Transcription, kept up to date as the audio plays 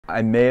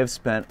I may have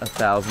spent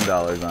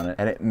 $1,000 on it,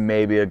 and it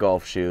may be a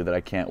golf shoe that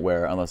I can't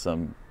wear unless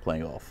I'm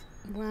playing golf.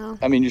 Wow.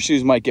 I mean, your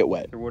shoes might get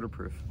wet. They're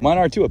waterproof. Mine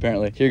are too,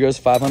 apparently. Here goes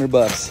 500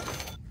 bucks.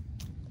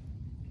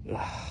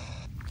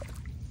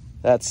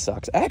 That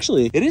sucks.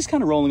 Actually, it is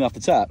kind of rolling off the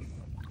top.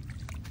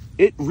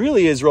 It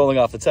really is rolling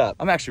off the top.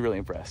 I'm actually really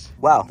impressed.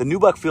 Wow, the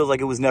nubuck feels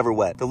like it was never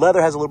wet. The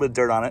leather has a little bit of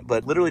dirt on it,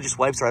 but literally just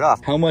wipes right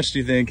off. How much do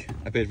you think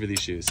I paid for these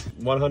shoes?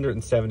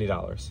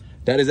 $170.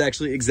 That is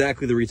actually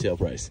exactly the retail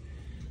price.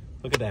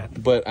 Look at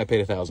that. But I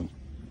paid $1,000.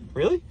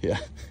 Really? Yeah.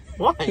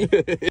 Why?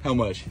 How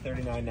much?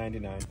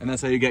 $39.99. And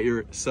that's how you get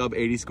your sub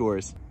 80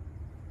 scores.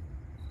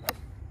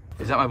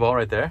 Is that my ball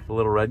right there? The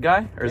little red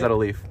guy? Or is that a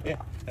leaf? Yeah.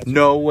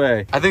 No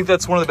way. I think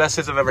that's one of the best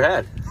hits I've ever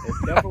had.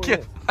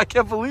 I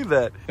can't believe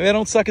that. I mean, I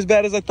don't suck as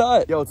bad as I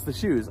thought. Yo, it's the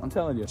shoes, I'm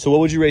telling you. So what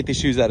would you rate these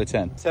shoes out of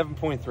 10?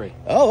 7.3.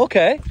 Oh,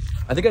 okay.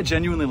 I think I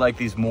genuinely like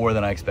these more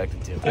than I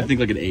expected to. I think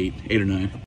like an 8 or 9.